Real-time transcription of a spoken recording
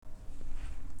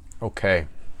Okay,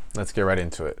 let's get right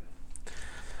into it.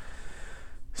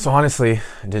 So honestly,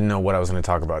 I didn't know what I was going to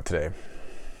talk about today.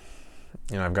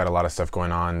 I've got a lot of stuff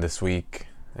going on this week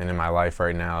and in my life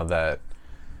right now that,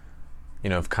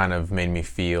 have kind of made me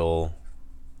feel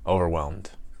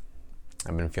overwhelmed.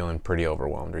 I've been feeling pretty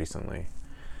overwhelmed recently.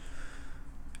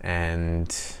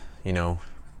 And, you know,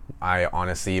 I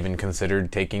honestly even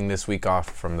considered taking this week off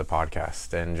from the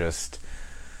podcast and just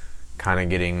kind of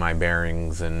getting my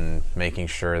bearings and making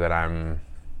sure that I'm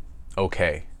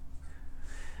okay.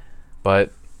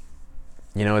 But,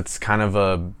 it's kind of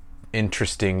a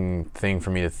interesting thing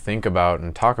for me to think about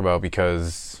and talk about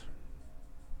because,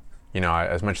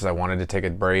 as much as I wanted to take a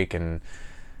break and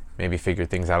maybe figure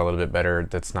things out a little bit better,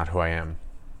 that's not who I am.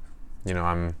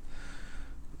 I'm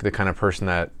the kind of person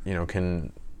that,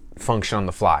 can function on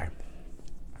the fly.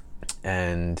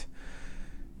 And,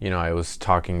 I was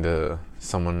talking to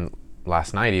someone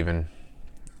last night even,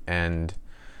 and,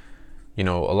 a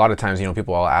lot of times,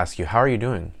 people all ask you, how are you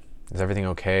doing? Is everything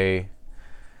okay?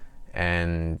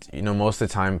 And, most of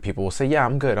the time people will say, yeah,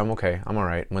 I'm good, I'm okay, I'm all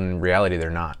right, when in reality they're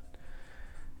not.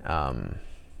 And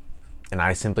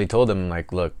I simply told them,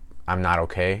 like, look, I'm not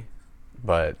okay,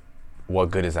 but what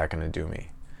good is that going to do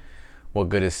me? What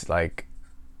good is, like,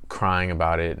 crying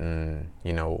about it and,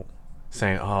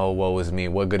 saying, oh, woe is me?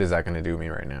 What good is that going to do me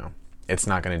right now? It's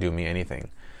not going to do me anything.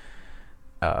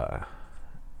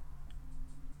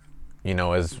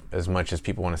 As much as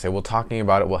people want to say, well, talking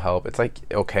about it will help. It's like,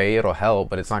 okay, it'll help,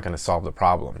 but it's not going to solve the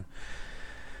problem.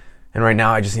 And right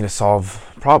now I just need to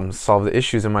solve problems, solve the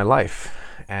issues in my life.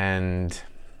 And,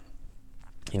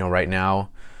 right now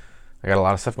I got a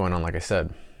lot of stuff going on, like I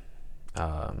said.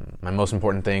 My most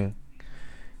important thing,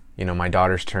 my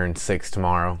daughter's turned 6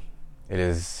 tomorrow. It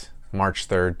is March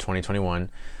 3rd, 2021.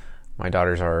 My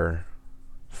daughters are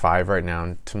 5 right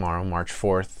now. Tomorrow, March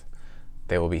 4th,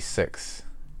 they will be 6.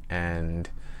 And,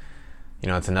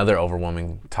 it's another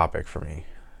overwhelming topic for me.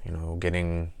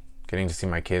 Getting to see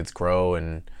my kids grow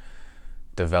and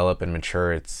develop and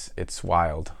mature, it's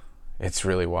wild. It's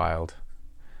really wild.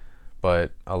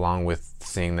 But along with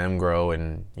seeing them grow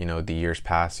and, the years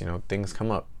pass, things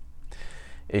come up.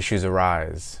 Issues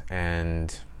arise,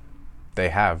 and they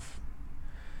have,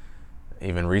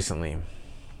 even recently.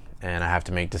 And I have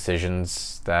to make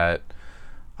decisions that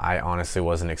I honestly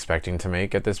wasn't expecting to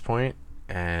make at this point.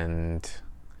 And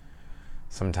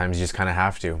sometimes you just kind of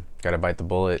have to. Got to bite the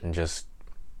bullet and just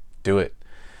do it.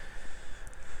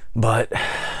 But,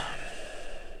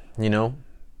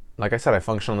 like I said, I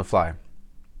function on the fly.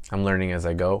 I'm learning as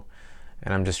I go.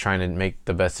 And I'm just trying to make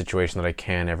the best situation that I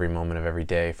can every moment of every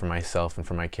day for myself and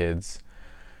for my kids.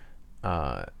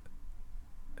 As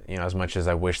much as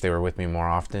I wish they were with me more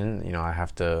often, I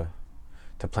have to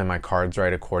play my cards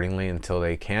right accordingly until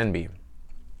they can be.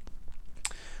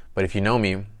 But if you know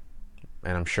me, and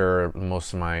I'm sure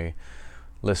most of my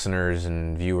listeners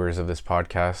and viewers of this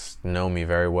podcast know me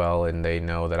very well, and they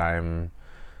know that I am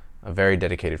a very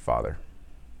dedicated father.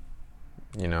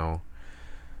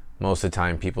 Most of the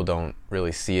time people don't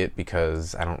really see it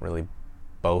because I don't really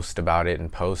boast about it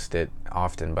and post it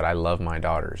often, but I love my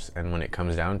daughters. And when it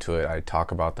comes down to it, I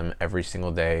talk about them every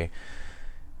single day.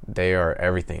 They are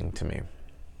everything to me.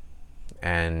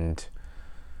 And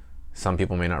some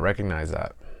people may not recognize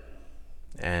that.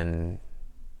 And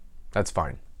that's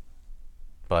fine.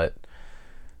 But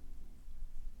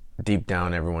deep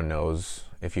down, everyone knows,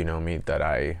 if you know me, that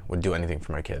I would do anything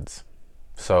for my kids.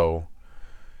 So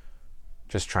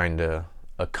just trying to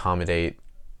accommodate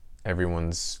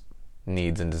everyone's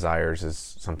needs and desires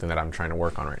is something that I'm trying to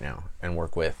work on right now and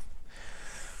work with.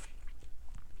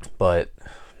 But,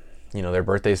 their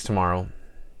birthday's tomorrow.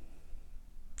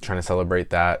 Trying to celebrate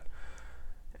that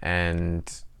and,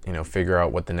 figure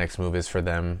out what the next move is for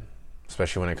them,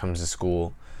 especially when it comes to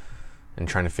school, and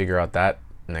trying to figure out that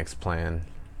next plan.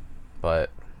 But,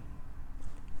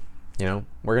 we're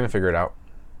going to figure it out.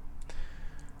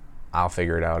 I'll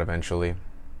figure it out eventually.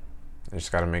 I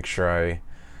just got to make sure I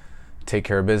take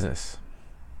care of business.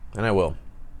 And I will.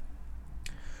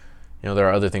 There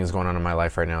are other things going on in my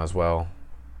life right now as well.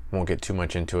 Won't get too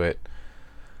much into it.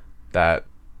 That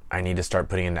I need to start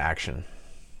putting into action.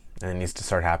 And it needs to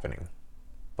start happening.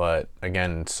 But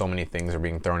again, so many things are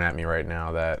being thrown at me right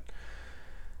now that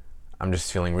I'm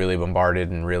just feeling really bombarded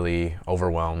and really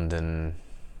overwhelmed and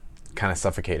kind of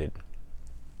suffocated.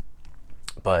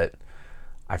 But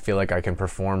I feel like I can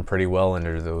perform pretty well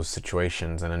under those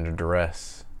situations and under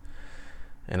duress.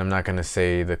 And I'm not going to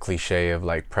say the cliche of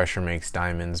like pressure makes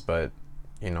diamonds, but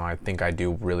I think I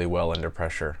do really well under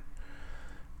pressure.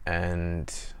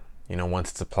 And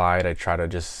once it's applied, I try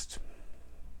not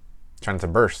to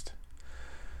burst.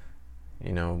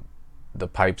 the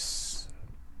pipes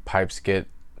get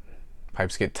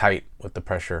tight with the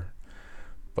pressure,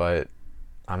 but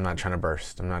I'm not trying to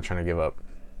burst. I'm not trying to give up.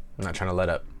 I'm not trying to let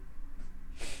up.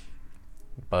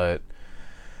 But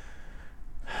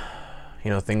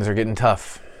things are getting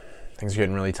tough. Things are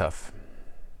getting really tough.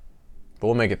 But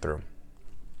we'll make it through.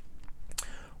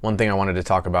 One thing I wanted to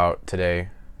talk about today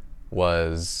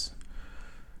was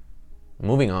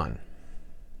moving on.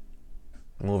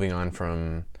 Moving on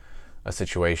from a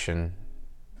situation,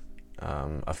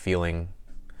 a feeling,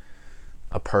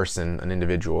 a person, an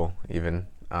individual, even.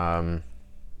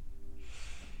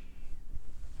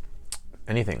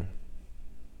 Anything.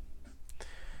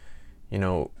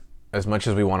 As much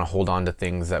as we want to hold on to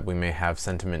things that we may have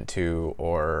sentiment to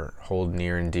or hold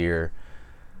near and dear,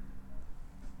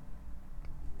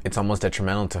 it's almost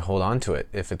detrimental to hold on to it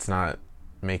if it's not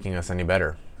making us any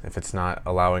better, if it's not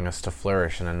allowing us to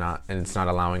flourish and it's not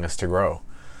allowing us to grow.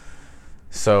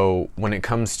 So when it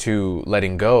comes to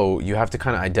letting go, you have to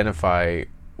kind of identify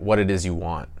what it is you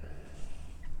want.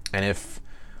 And if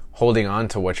holding on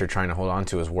to what you're trying to hold on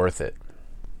to is worth it.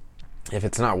 If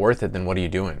it's not worth it, then what are you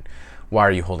doing? Why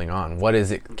are you holding on?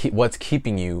 What's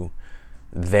keeping you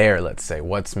there, let's say?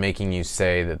 What's making you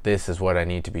say that this is what I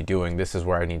need to be doing, this is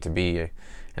where I need to be,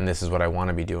 and this is what I want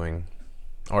to be doing?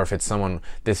 Or if it's someone,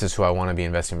 this is who I want to be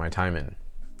investing my time in.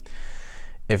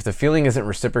 If the feeling isn't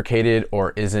reciprocated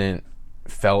or isn't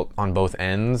felt on both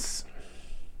ends,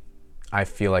 I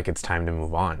feel like it's time to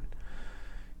move on.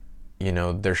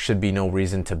 There should be no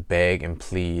reason to beg and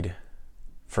plead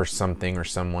for something or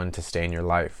someone to stay in your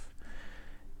life.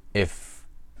 If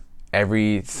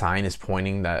every sign is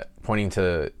pointing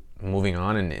to moving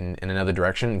on in another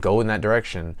direction, go in that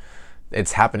direction.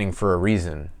 It's happening for a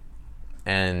reason.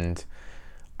 And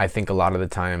I think a lot of the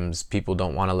times people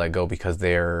don't want to let go because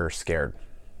they're scared.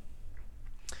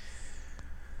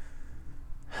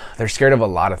 They're scared of a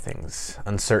lot of things.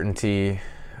 Uncertainty,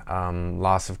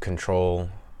 loss of control.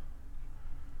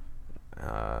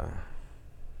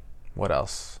 What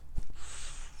else?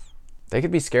 They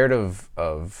could be scared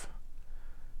of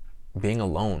being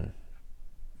alone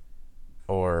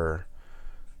or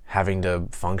having to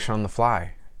function on the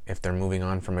fly if they're moving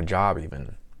on from a job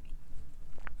even.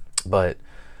 But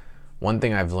one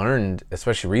thing I've learned,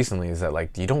 especially recently, is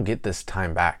that you don't get this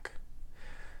time back.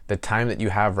 The time that you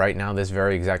have right now, this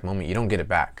very exact moment, you don't get it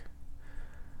back.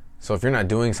 So if you're not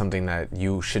doing something that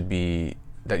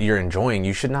you're enjoying,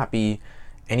 you should not be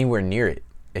anywhere near it.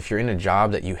 If you're in a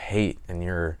job that you hate and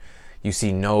you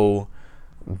see no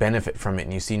benefit from it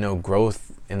and you see no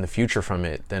growth in the future from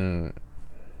it, then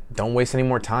don't waste any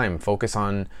more time. Focus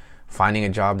on finding a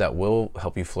job that will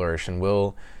help you flourish and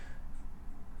will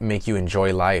make you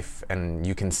enjoy life and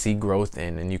you can see growth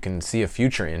in and you can see a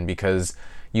future in, because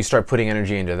you start putting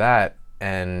energy into that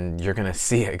and you're going to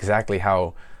see exactly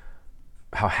how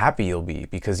happy you'll be,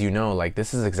 because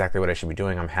this is exactly what I should be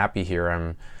doing. I'm happy here.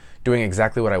 I'm doing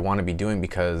exactly what I want to be doing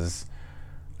because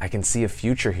I can see a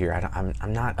future here.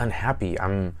 I'm not unhappy.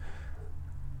 I'm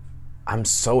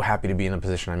so happy to be in the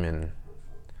position I'm in.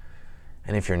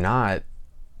 And if you're not,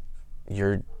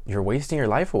 you're wasting your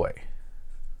life away.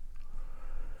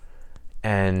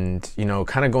 And,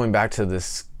 kind of going back to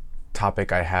this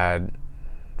topic I had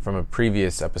from a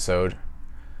previous episode,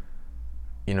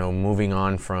 moving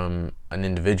on from an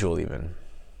individual even,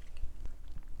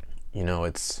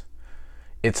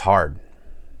 it's hard.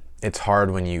 It's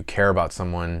hard when you care about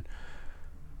someone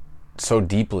so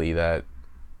deeply that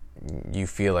you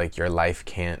feel like your life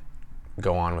can't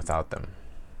go on without them.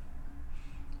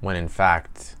 When in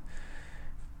fact,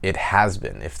 it has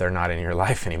been if they're not in your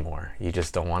life anymore. You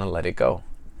just don't want to let it go.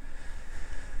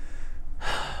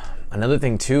 Another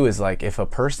thing too is if a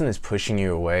person is pushing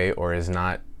you away or is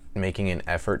not making an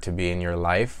effort to be in your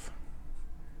life,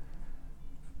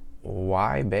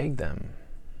 why beg them?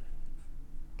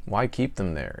 Why keep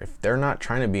them there? If they're not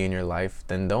trying to be in your life,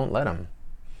 then don't let them.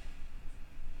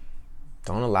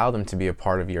 Don't allow them to be a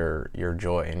part of your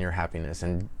joy and your happiness.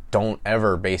 And don't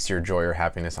ever base your joy or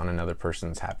happiness on another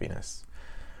person's happiness,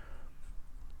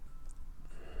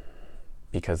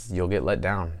 because you'll get let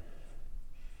down.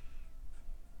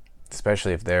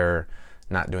 Especially if they're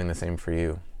not doing the same for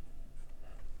you.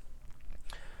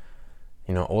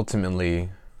 Ultimately,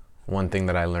 one thing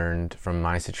that I learned from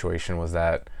my situation was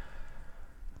that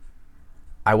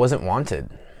I wasn't wanted.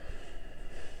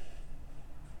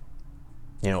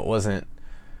 It wasn't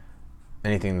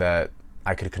anything that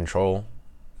I could control.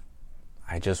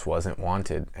 I just wasn't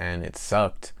wanted, and it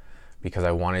sucked because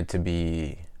I wanted to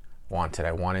be wanted.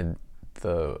 I wanted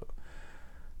the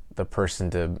person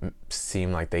to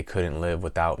seem like they couldn't live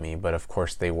without me, but of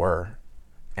course they were.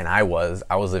 And I was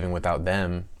living without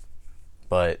them,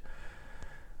 But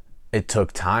it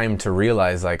took time to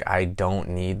realize, like, I don't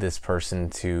need this person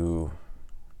to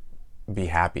be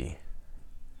happy,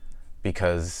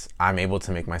 because I'm able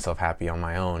to make myself happy on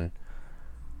my own,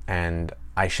 and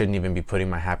I shouldn't even be putting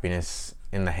my happiness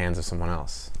in the hands of someone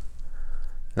else.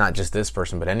 Not just this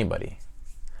person, but anybody.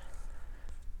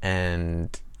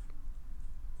 And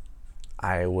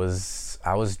I was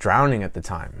drowning at the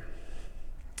time.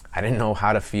 I didn't know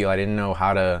how to feel. I didn't know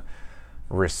how to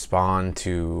respond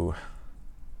to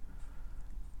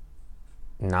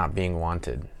not being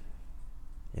wanted.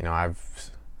 You know,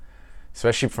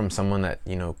 especially from someone that,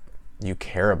 you know, you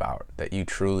care about, that you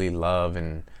truly love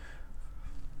and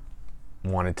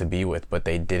wanted to be with, but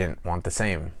they didn't want the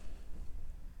same.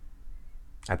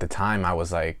 At the time, I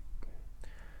was like,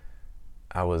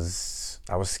 I was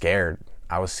scared.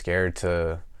 I was scared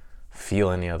to feel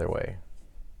any other way.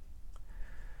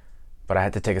 But I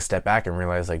had to take a step back and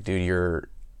realize, like, dude,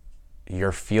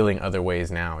 you're feeling other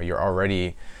ways now. You're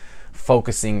already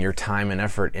focusing your time and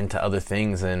effort into other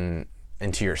things and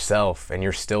into yourself, and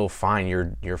you're still fine.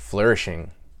 You're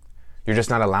flourishing. You're just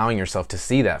not allowing yourself to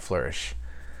see that flourish.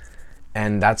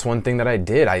 And that's one thing that I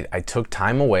did. I took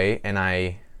time away, and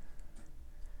I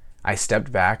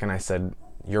stepped back, and I said,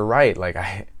 you're right. Like,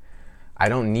 I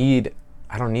don't need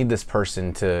this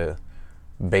person to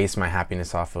base my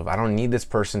happiness off of. I don't need this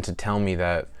person to tell me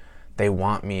that they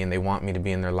want me and they want me to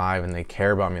be in their life and they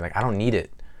care about me. Like, I don't need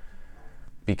it,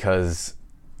 because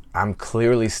I'm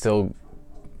clearly still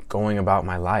going about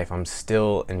my life. I'm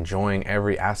still enjoying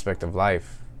every aspect of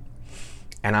life.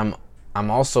 And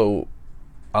I'm also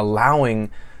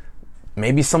allowing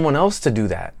maybe someone else to do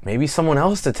that. Maybe someone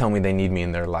else to tell me they need me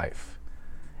in their life.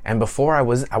 And before I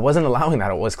wasn't allowing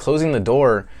that. I was closing the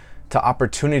door to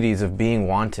opportunities of being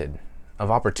wanted, of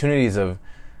opportunities of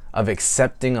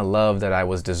accepting a love that I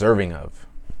was deserving of,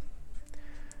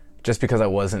 just because I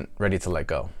wasn't ready to let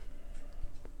go.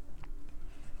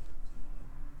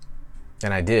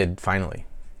 And I did, finally.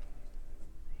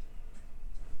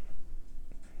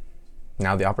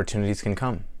 Now the opportunities can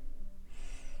come.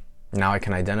 Now I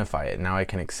can identify it. Now I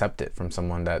can accept it from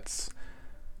someone that's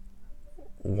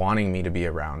wanting me to be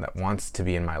around, that wants to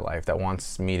be in my life, that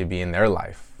wants me to be in their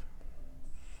life.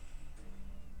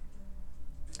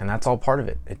 And that's all part of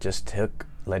it. It just took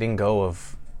letting go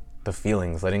of the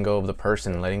feelings, letting go of the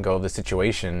person, letting go of the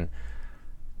situation,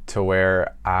 to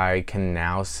where I can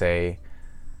now say,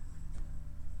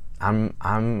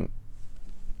 I'm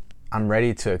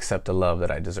ready to accept the love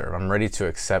that I deserve. I'm ready to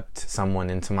accept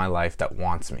someone into my life that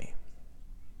wants me,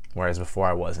 whereas before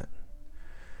I wasn't.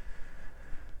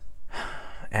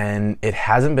 And it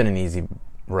hasn't been an easy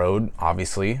road,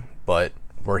 obviously, but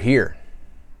we're here.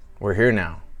 We're here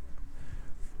now.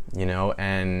 You know,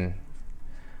 and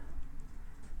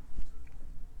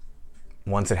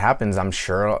once it happens, I'm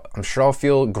sure I'll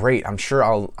feel great. I'm sure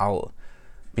I'll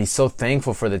be so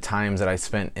thankful for the times that I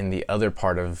spent in the other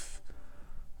part of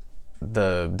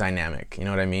the dynamic. You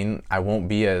know what I mean? I won't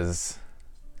be as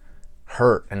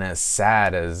hurt and as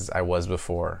sad as I was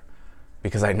before,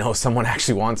 because I know someone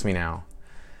actually wants me now.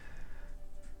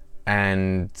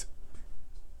 And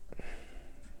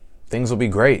things will be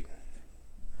great.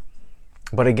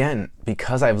 But again,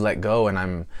 because I've let go and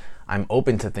I'm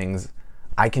open to things,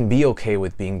 I can be okay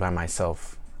with being by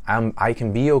myself. I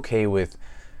can be okay with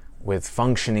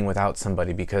functioning without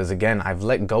somebody, because again, I've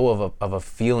let go of a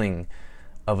feeling,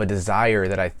 of a desire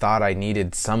that I thought I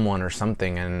needed someone or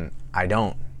something, and I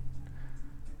don't.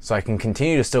 So I can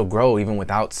continue to still grow even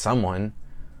without someone,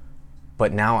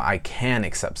 but now I can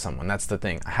accept someone. That's the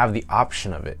thing. I have the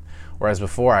option of it, whereas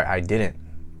before I didn't.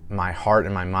 My heart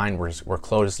and my mind were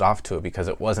closed off to it because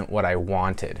it wasn't what I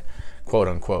wanted, quote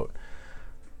unquote.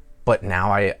 But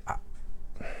now I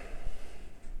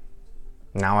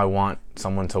want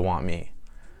someone to want me,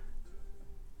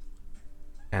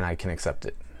 and I can accept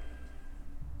it.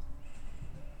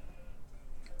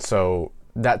 So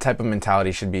that type of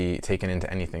mentality should be taken into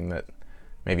anything that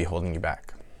may be holding you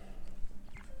back.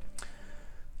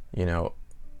 You know,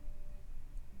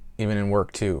 even in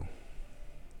work too.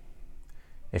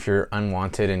 If you're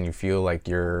unwanted and you feel like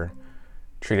you're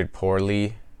treated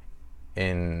poorly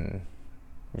in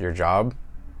your job,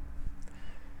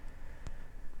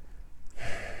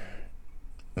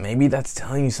 maybe that's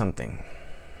telling you something.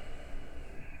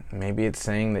 Maybe it's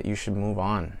saying that you should move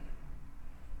on.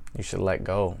 You should let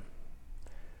go.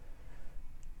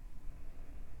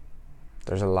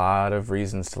 There's a lot of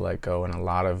reasons to let go and a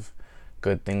lot of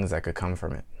good things that could come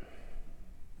from it.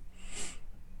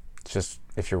 It's just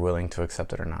if you're willing to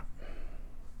accept it or not.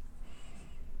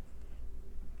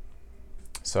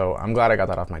 So I'm glad I got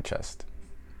that off my chest.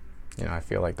 You know, I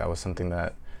feel like that was something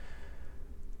that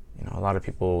A lot of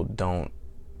people they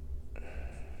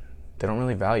don't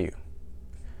really value.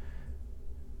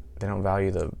 They don't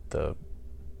value the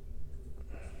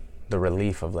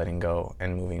relief of letting go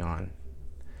and moving on.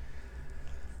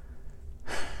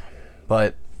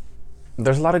 But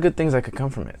there's a lot of good things that could come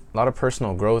from it. A lot of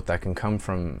personal growth that can come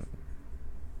from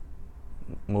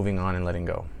moving on and letting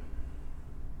go.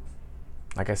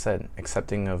 Like I said,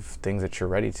 accepting of things that you're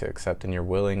ready to accept and you're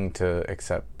willing to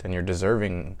accept and you're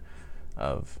deserving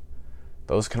of.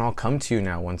 Those can all come to you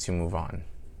now once you move on.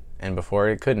 And before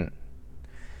it couldn't.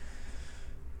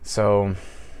 So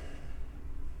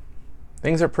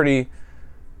things are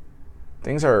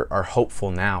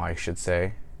hopeful now, I should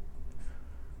say.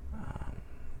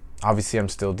 Obviously, I'm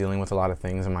still dealing with a lot of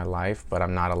things in my life, but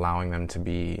I'm not allowing them to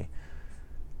be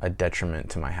a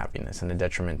detriment to my happiness and a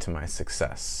detriment to my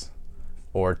success,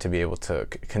 or to be able to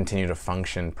continue to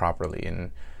function properly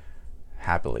and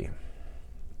happily.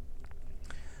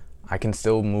 I can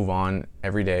still move on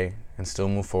every day and still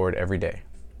move forward every day,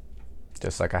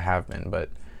 just like I have been, but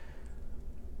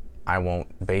I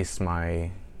won't base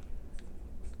my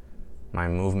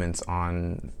movements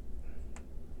on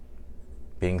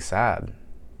being sad.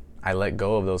 I let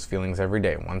go of those feelings every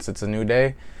day. Once it's a new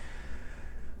day,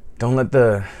 don't let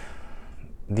the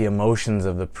emotions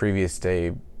of the previous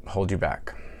day hold you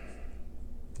back.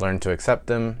 Learn to accept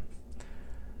them,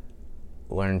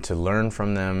 learn to learn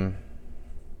from them,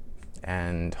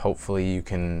 and hopefully you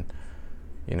can,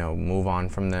 move on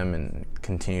from them and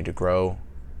continue to grow.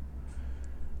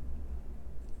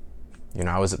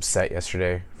 I was upset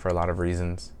yesterday for a lot of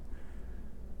reasons,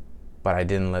 but I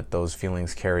didn't let those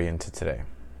feelings carry into today.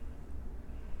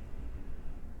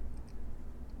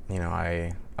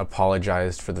 I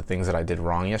apologized for the things that I did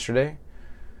wrong yesterday,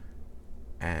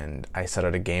 and I set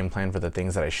out a game plan for the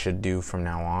things that I should do from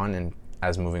now on and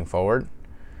as moving forward.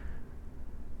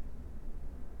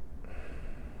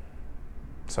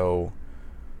 So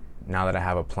now that I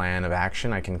have a plan of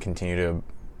action, I can continue to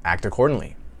act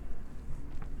accordingly.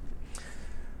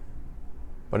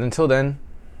 But until then,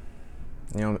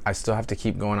 I still have to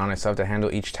keep going on. I still have to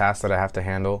handle each task that I have to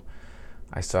handle.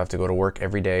 I still have to go to work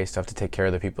every day. Still have to take care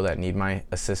of the people that need my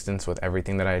assistance with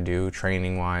everything that I do,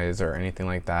 training-wise or anything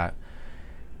like that.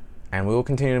 And we will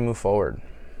continue to move forward.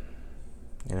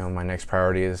 My next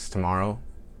priority is tomorrow,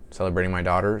 celebrating my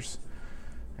daughters.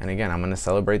 And again, I'm going to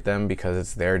celebrate them because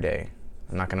it's their day.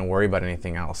 I'm not going to worry about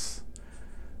anything else.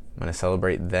 I'm going to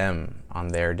celebrate them on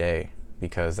their day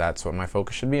because that's what my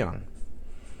focus should be on.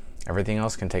 Everything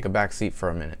else can take a back seat for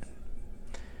a minute.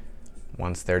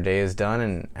 Once their day is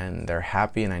done and they're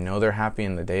happy, and I know they're happy,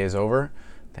 and the day is over,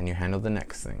 then you handle the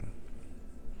next thing.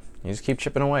 You just keep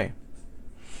chipping away.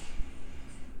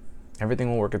 Everything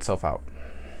will work itself out.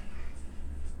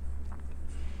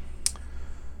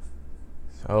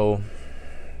 So,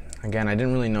 again, I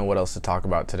didn't really know what else to talk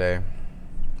about today.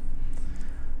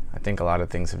 I think a lot of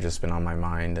things have just been on my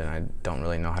mind, and I don't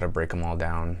really know how to break them all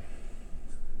down.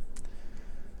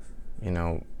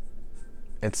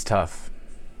 It's tough.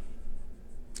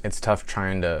 It's tough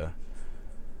trying to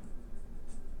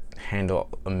handle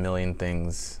a million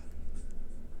things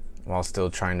while still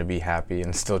trying to be happy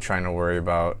and still trying to worry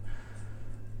about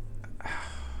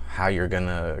how you're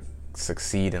gonna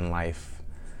succeed in life.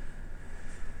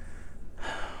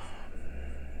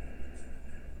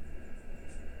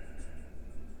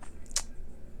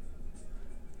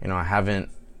 I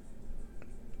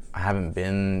haven't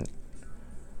been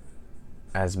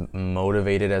as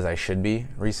motivated as I should be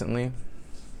recently.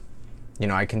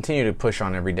 I continue to push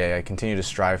on every day. I continue to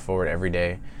strive forward every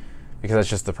day because that's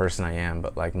just the person I am.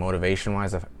 But like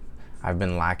motivation-wise, I've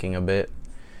been lacking a bit.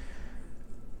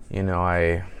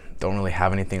 I don't really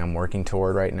have anything I'm working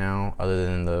toward right now other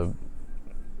than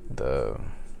the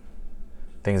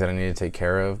things that I need to take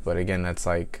care of. But again, that's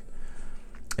like,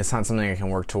 it's not something I can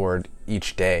work toward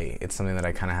each day. It's something that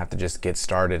I kind of have to just get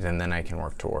started and then I can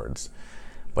work towards.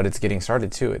 But it's getting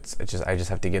started too. I just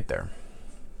have to get there.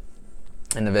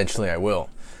 And eventually I will.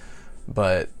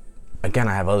 But again,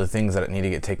 I have other things that need to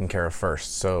get taken care of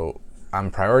first. So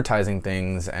I'm prioritizing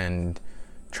things and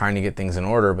trying to get things in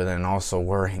order, but then also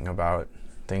worrying about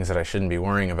things that I shouldn't be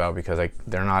worrying about because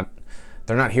they're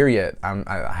not here yet.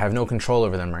 I have no control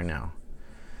over them right now.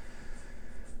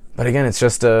 But again, it's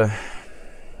a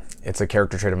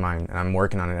character trait of mine, and I'm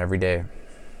working on it every day.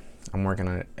 I'm working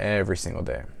on it every single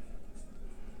day.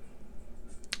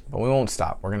 But we won't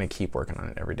stop. We're going to keep working on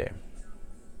it every day.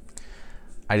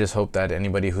 I just hope that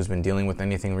anybody who's been dealing with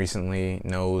anything recently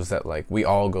knows that we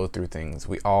all go through things.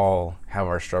 We all have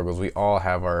our struggles. We all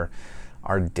have our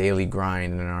daily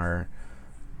grind and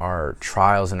our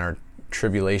trials and our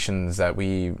tribulations that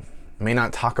we may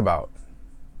not talk about.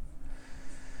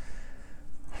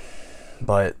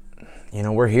 But,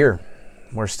 we're here.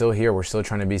 We're still here. We're still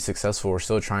trying to be successful. We're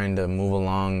still trying to move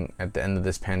along at the end of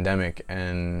this pandemic.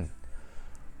 And,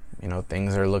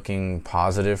 things are looking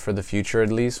positive for the future,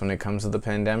 at least when it comes to the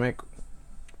pandemic.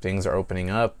 Things are opening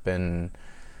up, and,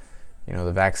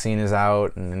 the vaccine is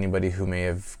out. And anybody who may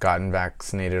have gotten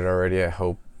vaccinated already, I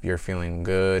hope you're feeling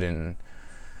good. And,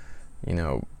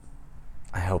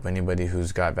 I hope anybody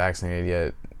who's got vaccinated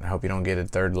yet, I hope you don't get a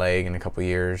third leg in a couple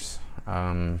years.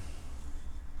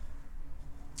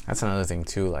 That's another thing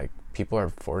too. Like, people are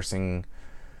forcing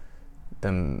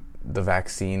the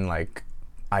vaccine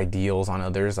ideals on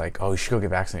others. Like, oh, you should go get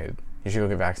vaccinated. You should go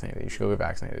get vaccinated. You should go get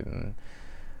vaccinated. And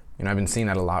I've been seeing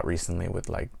that a lot recently with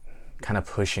kind of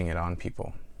pushing it on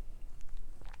people.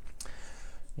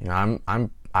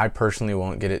 I personally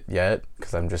won't get it yet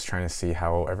because I'm just trying to see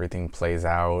how everything plays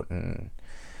out, and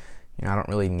I don't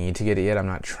really need to get it yet. I'm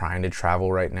not trying to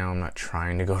travel right now. I'm not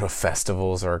trying to go to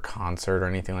festivals or a concert or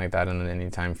anything like that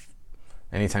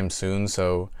anytime soon.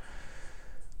 So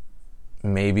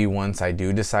maybe once I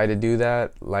do decide to do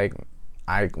that,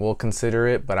 I will consider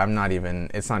it, but it's not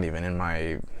even in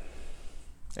my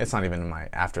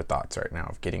afterthoughts right now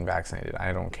of getting vaccinated.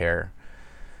 I don't care.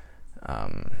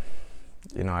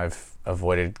 I've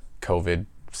avoided COVID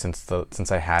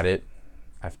since I had it.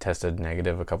 I've tested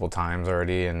negative a couple times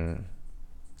already, and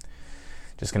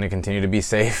just going to continue to be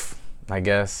safe, I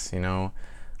guess. I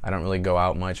don't really go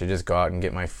out much. I just go out and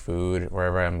get my food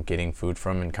wherever I'm getting food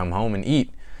from and come home and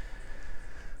eat.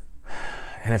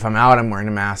 And if I'm out, I'm wearing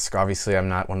a mask. Obviously, I'm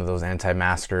not one of those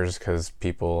anti-maskers because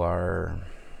people are,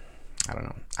 I don't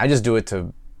know. I just do it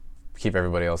to keep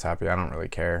everybody else happy. I don't really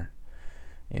care.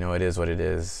 It is what it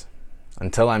is.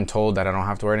 Until I'm told that I don't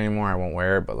have to wear it anymore, I won't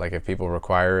wear it. But if people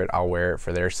require it, I'll wear it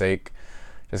for their sake.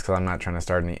 Just because I'm not trying to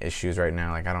start any issues right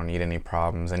now. I don't need any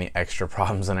problems, any extra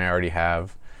problems than I already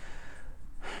have.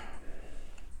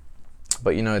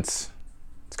 But it's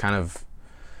kind of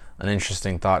an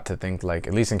interesting thought to think,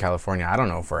 at least in California, I don't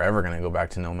know if we're ever going to go back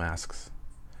to no masks.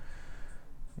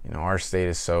 Our state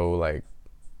is so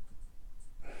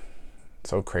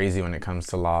crazy when it comes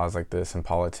to laws like this and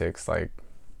politics.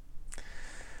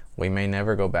 We may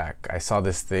never go back. I saw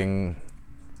this thing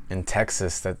in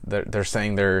Texas that they're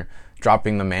saying they're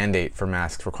dropping the mandate for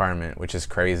mask requirement, which is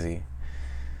crazy.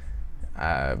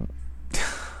 I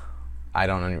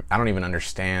don't even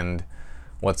understand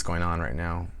what's going on right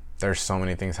now. There's so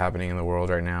many things happening in the world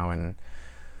right now, and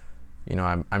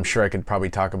I'm sure I could probably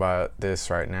talk about this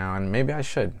right now, and maybe I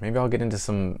should. Maybe I'll get into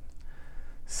some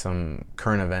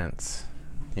current events.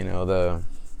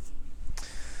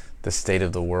 The state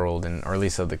of the world, or at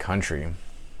least of the country.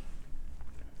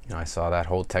 I saw that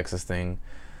whole Texas thing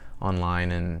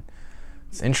online, and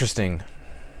it's interesting.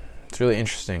 It's really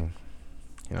interesting.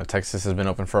 Texas has been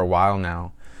open for a while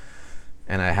now,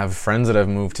 and I have friends that have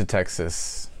moved to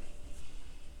Texas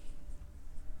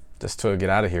just to get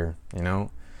out of here.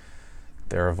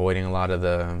 They're avoiding a lot of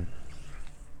the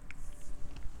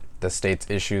state's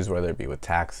issues, whether it be with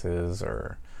taxes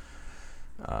or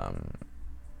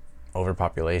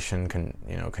overpopulation,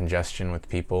 congestion with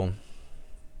people,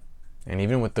 and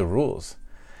even with the rules.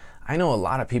 I know a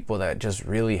lot of people that just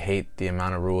really hate the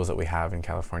amount of rules that we have in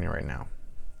California right now.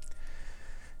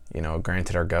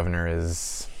 Granted, our governor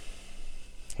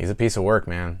he's a piece of work,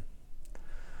 man.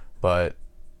 But,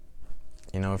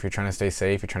 if you're trying to stay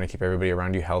safe, you're trying to keep everybody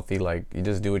around you healthy, you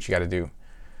just do what you got to do.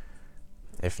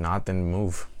 If not, then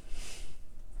move.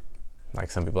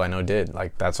 Some people I know did.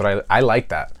 That's what I like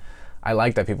that. I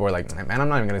like that people are like, man, I'm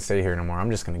not even going to stay here no more.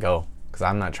 I'm just going to go because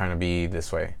I'm not trying to be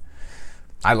this way.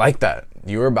 I like that.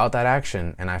 You're about that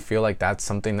action. And I feel like that's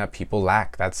something that people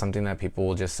lack. That's something that people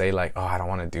will just say oh, I don't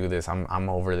want to do this. I'm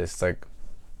over this.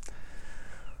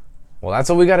 Well, that's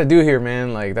what we got to do here,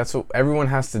 man. That's what everyone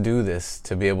has to do, this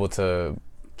to be able to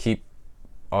keep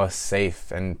us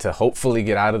safe and to hopefully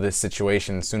get out of this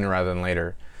situation sooner rather than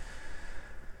later.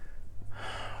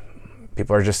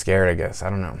 People are just scared, I guess.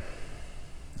 I don't know.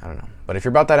 But if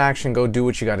you're about that action, go do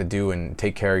what you got to do and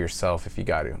take care of yourself if you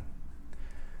got to.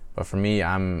 But for me,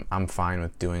 I'm fine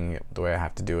with doing it the way I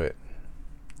have to do it.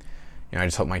 I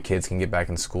just hope my kids can get back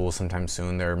in school sometime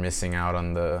soon. They're missing out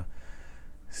on the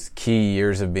key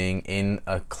years of being in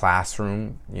a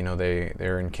classroom.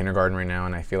 They're in kindergarten right now,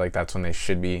 and I feel like that's when they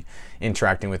should be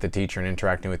interacting with the teacher and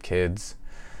interacting with kids.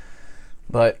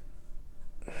 But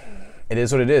it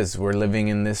is what it is. We're living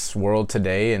in this world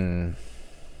today, and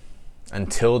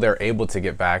until they're able to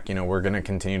get back, we're going to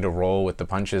continue to roll with the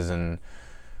punches, and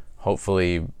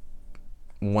hopefully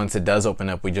once it does open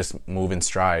up, we just move in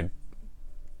stride.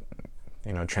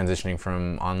 Transitioning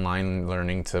from online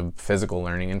learning to physical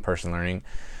learning, in-person learning.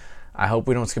 I hope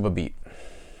we don't skip a beat.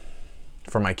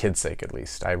 for my kids' sake at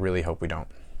least. I really hope we don't.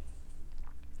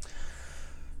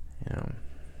 You know,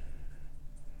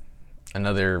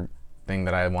 another thing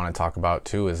that I want to talk about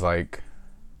too is like,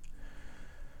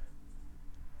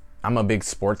 I'm a big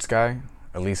sports guy,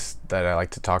 at least that I like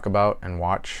to talk about and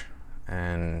watch.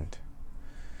 And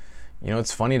you know,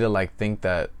 it's funny to like think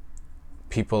that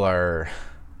people are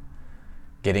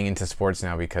getting into sports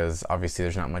now because obviously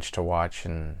there's not much to watch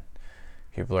and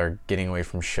people are getting away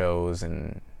from shows.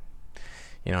 And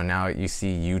you know, now you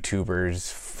see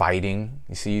YouTubers fighting,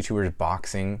 you see YouTubers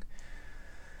boxing,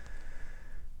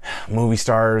 movie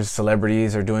stars,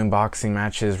 celebrities are doing boxing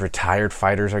matches, retired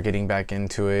fighters are getting back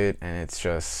into it, and it's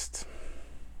just,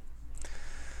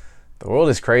 the world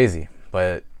is crazy.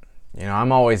 But you know,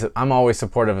 I'm always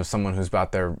supportive of someone who's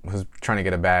out there who's trying to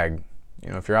get a bag. You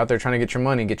know, if you're out there trying to get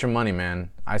your money, man.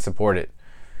 I support it.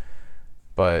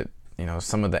 But you know,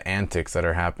 some of the antics that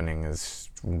are happening is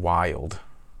wild.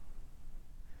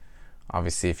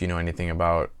 Obviously, if you know anything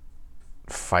about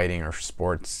fighting or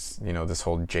sports, you know, this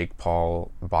whole Jake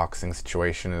Paul boxing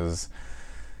situation is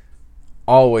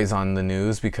always on the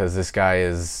news because this guy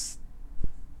is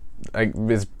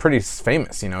pretty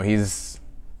famous. You know, he's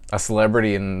a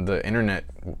celebrity in the internet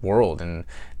world and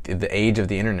the age of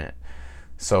the internet.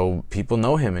 So people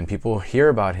know him and people hear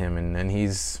about him, and then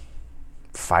he's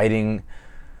fighting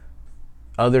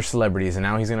other celebrities, and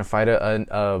now he's going to fight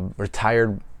a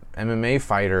retired MMA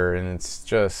fighter, and it's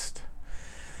just,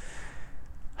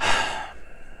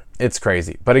 it's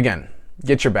crazy. But again,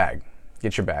 get your bag,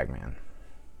 man.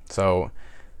 So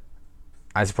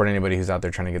I support anybody who's out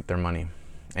there trying to get their money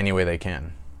any way they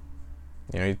can.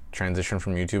 You know, he transitioned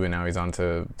from YouTube and now he's on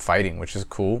to fighting, which is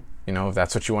cool. You know, if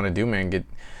that's what you want to do, man,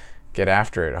 get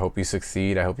after it. I hope you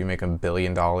succeed. I hope you make $1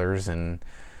 billion, and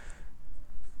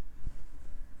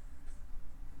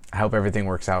I hope everything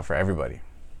works out for everybody.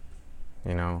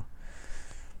 You know,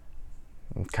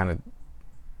 I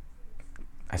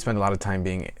spend a lot of time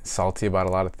being salty about a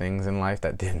lot of things in life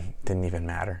that didn't even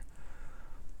matter.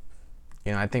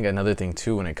 You know, I think another thing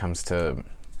too when it comes to,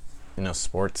 you know,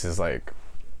 sports is like,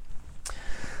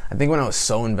 I think when I was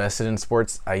so invested in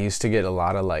sports, I used to get a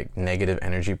lot of like negative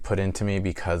energy put into me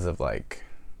because of like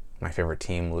my favorite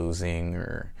team losing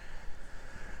or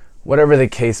whatever the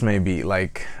case may be.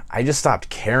 Like, I just stopped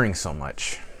caring so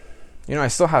much. You know, I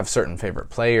still have certain favorite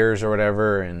players or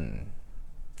whatever, and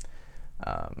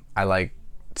I like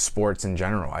sports in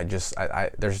general.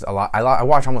 There's a lot. I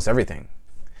watch almost everything.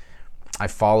 I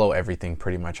follow everything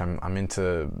pretty much. I'm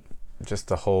into just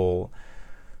the whole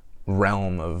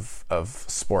realm of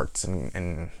sports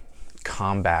and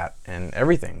combat and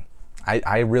everything.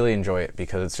 I really enjoy it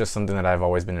because it's just something that I've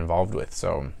always been involved with.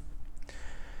 So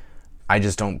I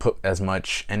just don't put as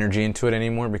much energy into it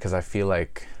anymore because I feel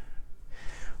like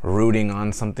rooting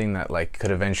on something that like could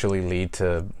eventually lead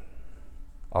to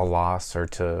a loss or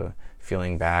to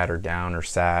feeling bad or down or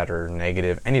sad or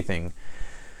negative, anything.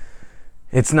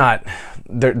 It's not,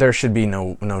 there should be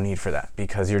no need for that,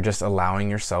 because you're just allowing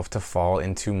yourself to fall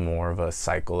into more of a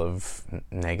cycle of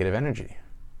negative energy.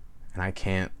 And I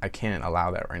can't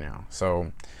allow that right now. So,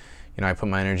 you know, I put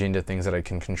my energy into things that I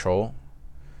can control.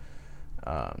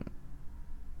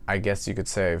 I guess you could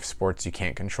say sports you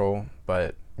can't control,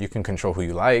 but you can control who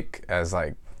you like as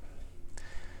like,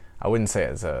 I wouldn't say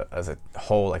as a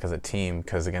whole, like as a team,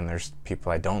 because again, there's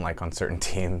people I don't like on certain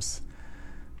teams,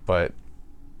 but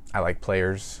I like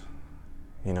players.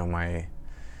 You know, my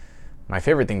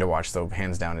favorite thing to watch though,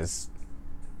 hands down, is,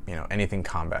 you know, anything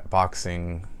combat,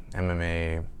 boxing,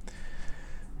 MMA,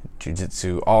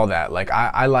 jiu-jitsu, all that. Like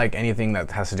I like anything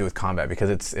that has to do with combat because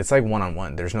it's like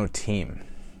one-on-one. There's no team.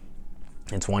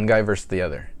 It's one guy versus the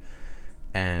other.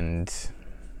 And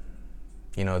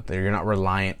you know, you're not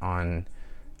reliant on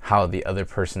how the other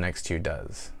person next to you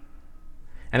does.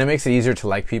 And it makes it easier to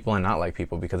like people and not like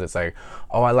people, because it's like,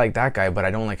 oh, I like that guy, but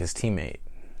I don't like his teammate.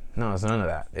 No, it's none of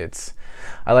that. It's,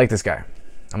 I like this guy,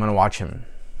 I'm going to watch him.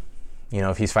 You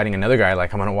know, if he's fighting another guy,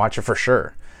 like, I'm going to watch it for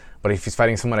sure. But if he's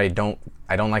fighting someone I don't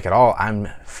like at all, I'm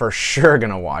for sure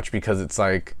going to watch, because it's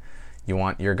like, you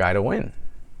want your guy to win.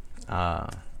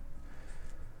 And,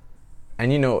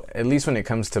 you know, at least when it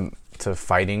comes to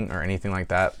fighting or anything like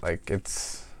that, like,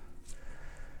 it's,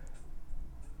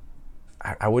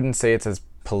 I wouldn't say it's as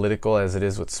political as it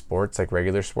is with sports, like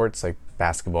regular sports, like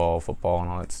basketball, football, and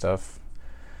all that stuff.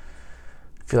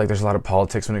 I feel like there's a lot of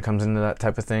politics when it comes into that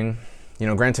type of thing. You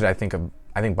know, granted, I think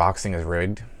boxing is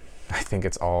rigged. I think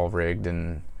it's all rigged,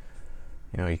 and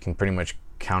you know, you can pretty much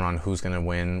count on who's going to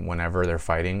win whenever they're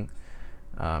fighting,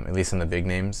 at least in the big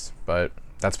names. But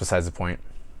that's besides the point.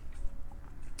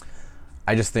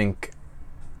 I just think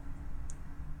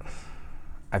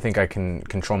I think I can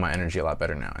control my energy a lot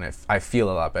better now, and I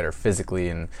feel a lot better physically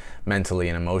and mentally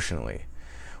and emotionally,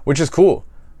 which is cool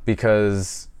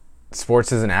because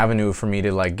sports is an avenue for me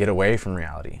to like get away from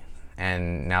reality.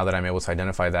 And now that I'm able to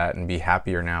identify that and be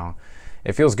happier now,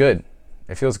 it feels good.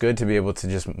 It feels good to be able to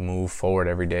just move forward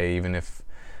every day, even if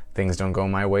things don't go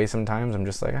my way sometimes. I'm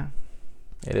just like,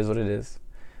 it is what it is.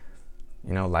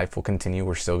 You know, life will continue.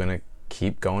 We're still going to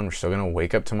keep going. We're still going to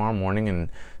wake up tomorrow morning and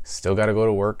still got to go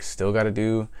to work, still got to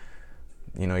do,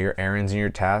 you know, your errands and your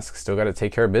tasks, still got to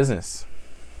take care of business.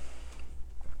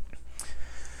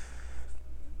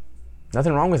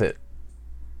 Nothing wrong with it.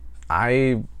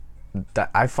 I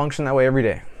function that way every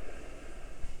day.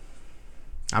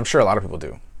 I'm sure a lot of people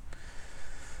do.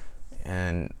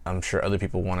 And I'm sure other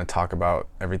people want to talk about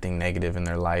everything negative in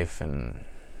their life and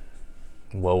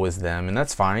woe is them, and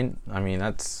that's fine. I mean,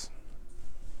 that's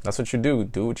what you do.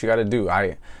 Do what you got to do.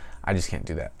 I just can't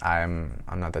do that. I'm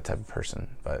not that type of person.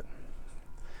 But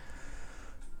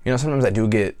you know, sometimes I do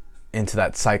get into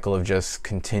that cycle of just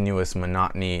continuous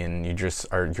monotony, and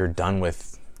you're done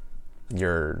with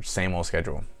your same old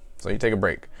schedule. So you take a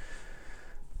break.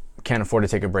 Can't afford to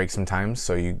take a break sometimes,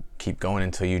 so you keep going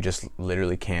until you just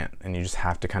literally can't, and you just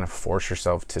have to kind of force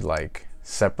yourself to like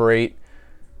separate,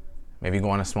 maybe go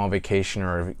on a small vacation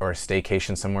or a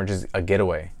staycation somewhere, just a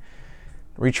getaway.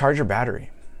 Recharge your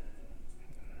battery.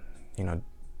 You know,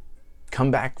 come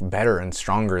back better and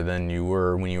stronger than you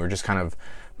were when you were just kind of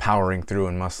powering through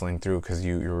and muscling through because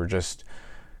you were just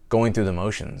going through the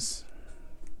motions.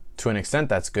 To an extent,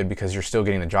 that's good because you're still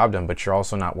getting the job done, but you're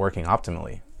also not working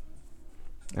optimally.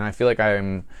 And I feel like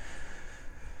I'm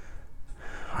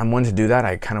one to do that.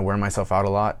 I kind of wear myself out a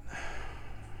lot,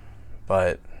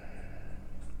 but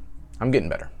I'm getting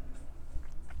better.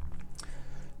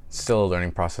 It's still a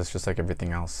learning process, just like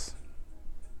everything else.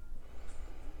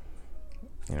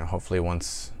 You know, hopefully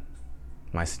once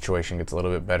my situation gets a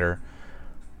little bit better,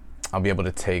 I'll be able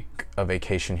to take a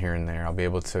vacation here and there. I'll be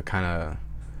able to kind of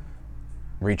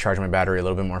recharge my battery a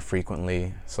little bit more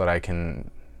frequently so that I can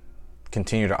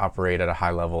continue to operate at a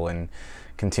high level and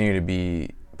continue to be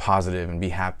positive and be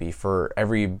happy for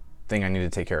everything I need to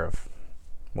take care of,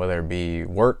 whether it be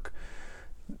work,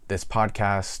 this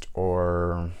podcast,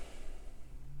 or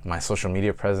my social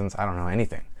media presence. I don't know,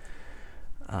 anything.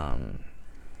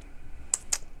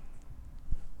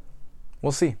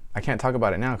 We'll see. I can't talk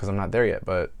about it now because I'm not there yet,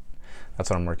 but that's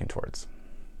what I'm working towards.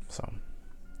 So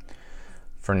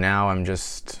for now, I'm going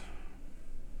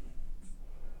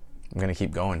to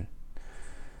keep going.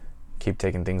 Keep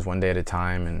taking things one day at a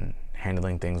time and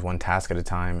handling things one task at a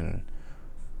time. And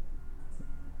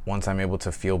once I'm able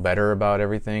to feel better about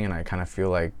everything and I kind of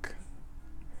feel like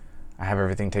I have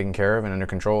everything taken care of and under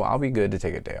control, I'll be good to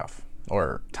take a day off,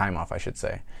 or time off, I should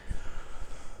say.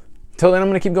 Till then, I'm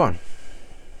going to keep going.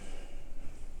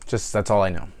 That's all I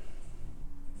know.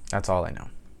 That's all I know.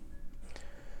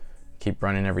 Keep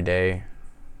running every day.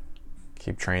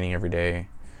 Keep training every day.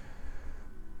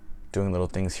 Doing little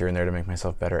things here and there to make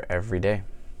myself better every day.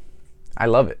 I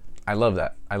love it. I love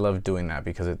that. I love doing that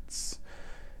because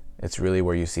it's really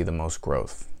where you see the most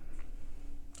growth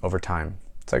over time.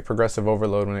 It's like progressive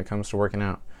overload when it comes to working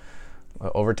out.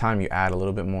 Over time, you add a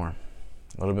little bit more,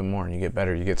 and you get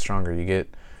better, you get stronger,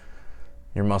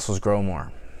 your muscles grow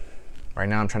more. Right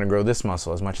now, I'm trying to grow this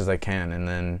muscle as much as I can, and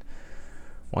then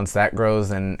once that grows,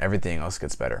 then everything else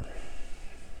gets better.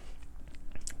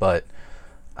 But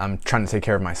I'm trying to take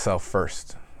care of myself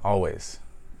first, always.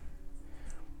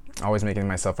 Always making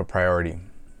myself a priority.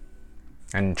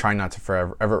 And try not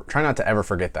to ever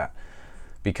forget that.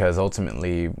 Because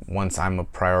ultimately, once I'm a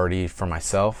priority for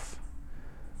myself,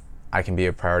 I can be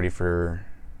a priority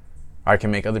I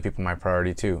can make other people my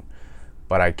priority too.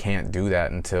 But I can't do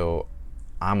that until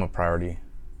I'm a priority.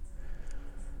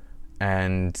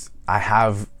 And I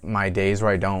have my days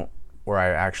where where I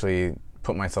actually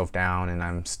put myself down and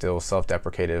I'm still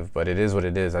self-deprecative, but it is what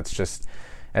it is.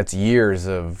 That's years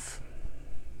of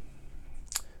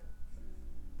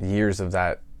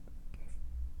that,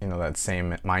 you know, that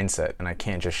same mindset, and I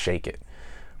can't just shake it.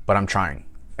 But I'm trying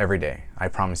every day. I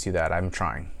promise you that. I'm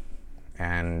trying.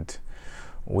 And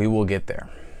we will get there.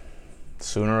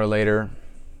 Sooner or later,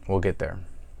 we'll get there.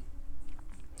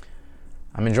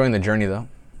 I'm enjoying the journey though.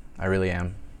 I really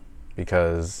am.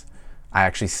 Because I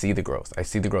actually see the growth. I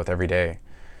see the growth every day.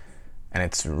 And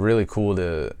it's really cool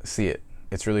to see it.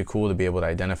 It's really cool to be able to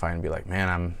identify and be like,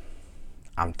 man,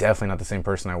 I'm definitely not the same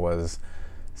person I was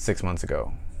 6 months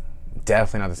ago.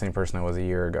 Definitely not the same person I was a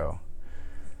year ago.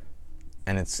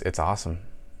 And it's awesome.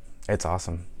 It's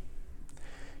awesome.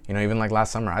 You know, even like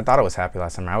last summer, I thought I was happy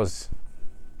last summer. I was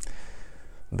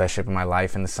the best shape of my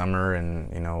life in the summer,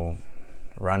 and, you know,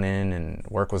 running and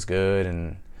work was good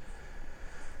and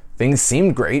things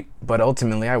seemed great, but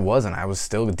ultimately I wasn't. I was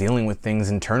still dealing with things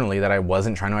internally that I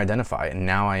wasn't trying to identify, and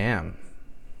now I am.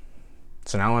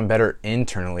 So now I'm better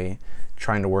internally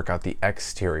trying to work out the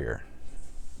exterior.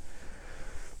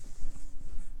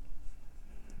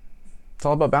 It's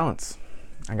all about balance.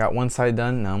 I got one side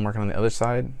done, now I'm working on the other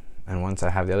side, and once I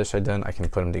have the other side done, I can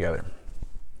put them together.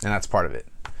 And that's part of it.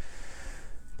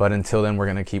 But until then, we're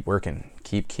going to keep working.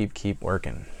 Keep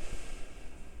working.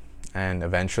 And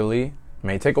eventually, it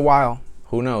may take a while,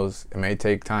 who knows, it may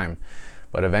take time,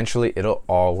 but eventually it'll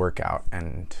all work out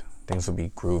and things will be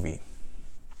groovy.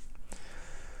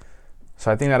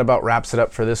 So I think that about wraps it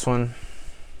up for this one.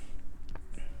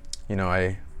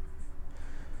 I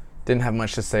didn't have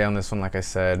much to say on this one, like I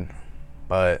said,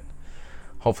 but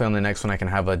hopefully on the next one I can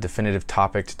have a definitive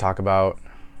topic to talk about.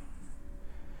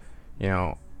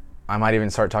 I might even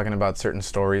start talking about certain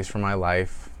stories from my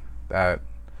life that,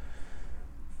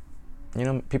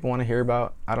 people want to hear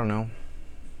about. I don't know.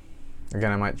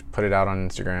 Again, I might put it out on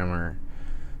Instagram or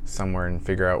somewhere and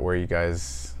figure out where you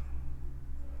guys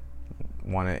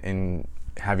want to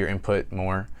have your input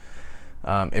more.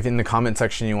 If in the comment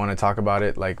section you want to talk about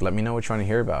it, let me know what you want to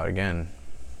hear about. Again,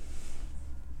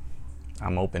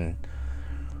 I'm open.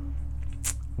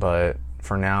 But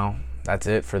for now, that's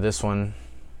it for this one.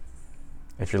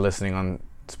 If you're listening on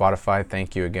Spotify,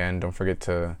 thank you again. Don't forget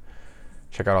to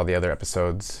check out all the other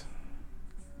episodes.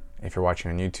 If you're watching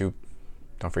on YouTube,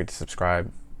 don't forget to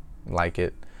subscribe, like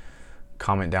it,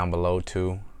 comment down below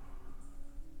too.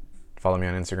 Follow me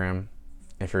on Instagram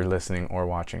if you're listening or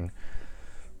watching.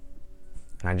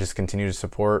 And I just continue to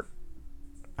support.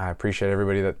 I appreciate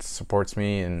everybody that supports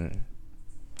me, and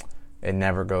it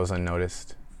never goes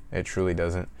unnoticed. It truly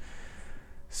doesn't.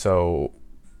 So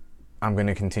I'm going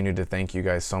to continue to thank you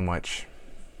guys so much.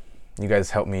 You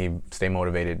guys help me stay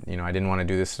motivated. I didn't want to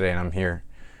do this today, and I'm here.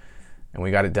 And we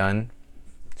got it done.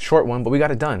 Short one, but we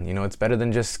got it done. It's better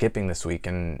than just skipping this week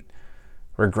and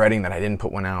regretting that I didn't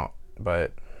put one out.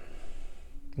 But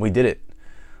we did it.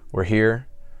 We're here.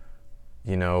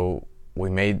 We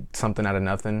made something out of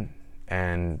nothing.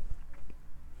 And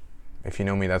if you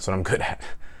know me, that's what I'm good at.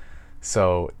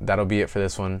 So that'll be it for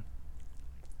this one.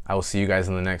 I will see you guys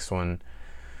in the next one.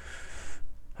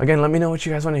 Again, let me know what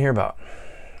you guys want to hear about.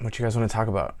 What you guys want to talk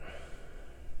about.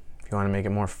 If you want to make it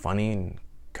more funny and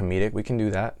comedic, we can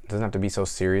do that. It doesn't have to be so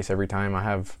serious every time.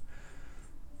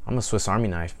 I'm a Swiss Army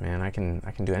knife, man. I can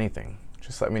do anything.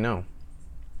 Just let me know.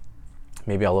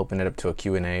 Maybe I'll open it up to a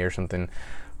Q&A or something.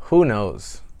 Who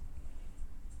knows?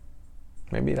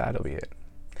 Maybe that'll be it.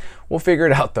 We'll figure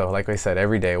it out though. Like I said,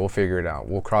 every day we'll figure it out.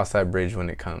 We'll cross that bridge when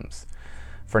it comes.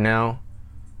 For now,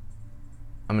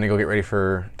 I'm going to go get ready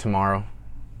for tomorrow.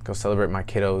 Go celebrate my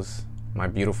kiddos, my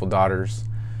beautiful daughters.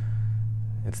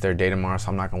 It's their day tomorrow, so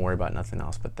I'm not going to worry about nothing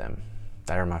else but them.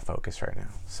 That are my focus right now.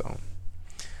 So,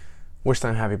 wish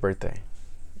them happy birthday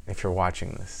if you're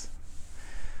watching this.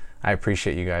 I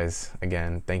appreciate you guys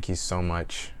again. Thank you so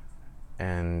much.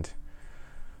 And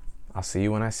I'll see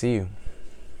you when I see you.